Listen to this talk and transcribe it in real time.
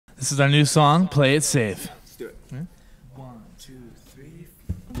This is our new song, Play It Safe. Let's do it. Yeah. 1, 2, 3.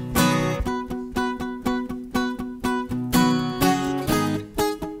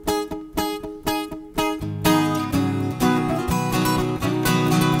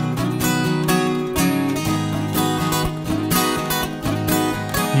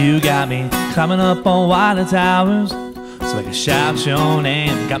 You got me climbing up on water towers so I can shout your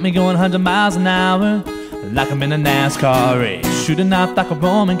name. Got me going 100 miles an hour like I'm in a NASCAR race, shooting off like a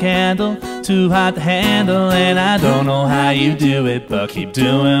Roman candle, too hot to handle. And I don't know how you do it, but keep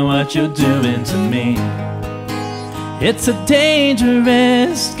doing what you're doing to me. It's a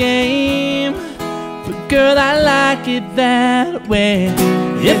dangerous game, but girl, I like it that way.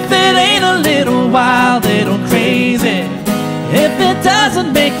 If it ain't a little wild, little crazy, if it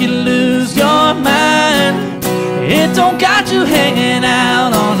doesn't make you lose your mind, it don't got you hanging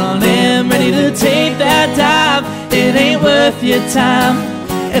out on a limb, ready to take that dive. It ain't worth your time.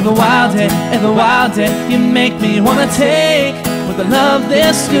 Every wild day, you make me wanna take. With a love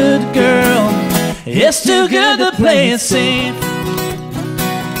this good, girl, it's too good to play it safe.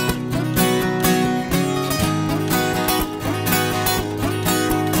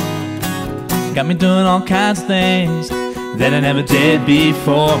 Got me doing all kinds of things that I never did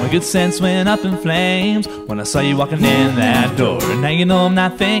before. My good sense went up in flames when I saw you walking in that door. And now you know I'm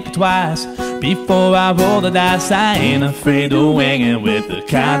not thinking twice before I roll the dice. I ain't afraid to wing it with the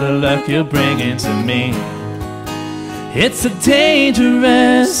kind of luck you're bringing to me. It's a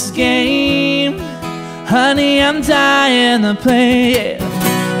dangerous game, honey, I'm dying to play it.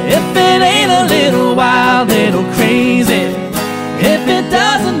 If it ain't a little wild, little crazy, if it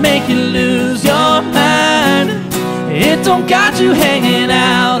doesn't make you lose your mind, it don't got you hanging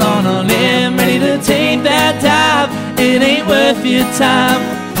out on a limb, ready to take that dive. It ain't worth your time.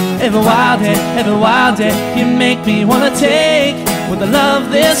 Every wild day, you make me wanna take. With a love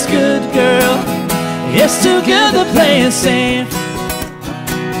this good, girl, it's too good to play it safe.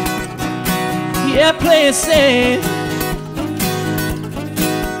 Yeah, play it safe.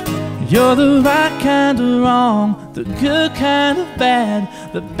 You're the right kind of wrong, the good kind of bad,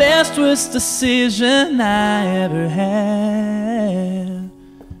 the best worst decision I ever had.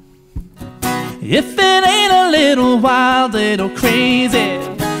 If it ain't a little wild, little crazy,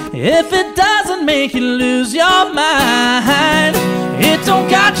 if it doesn't make you lose your mind, it don't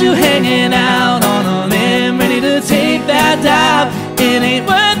got you hanging out on a limb, ready to take that dive. It ain't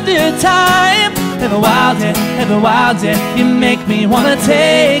worth your time. Every wild day, you make me wanna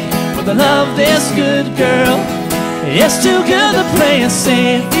take. With a love this good, girl, it's too good to play it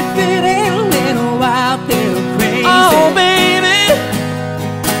safe. If it ain't a little wild, little crazy, oh baby,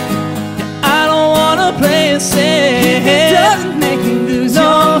 I don't wanna play it safe.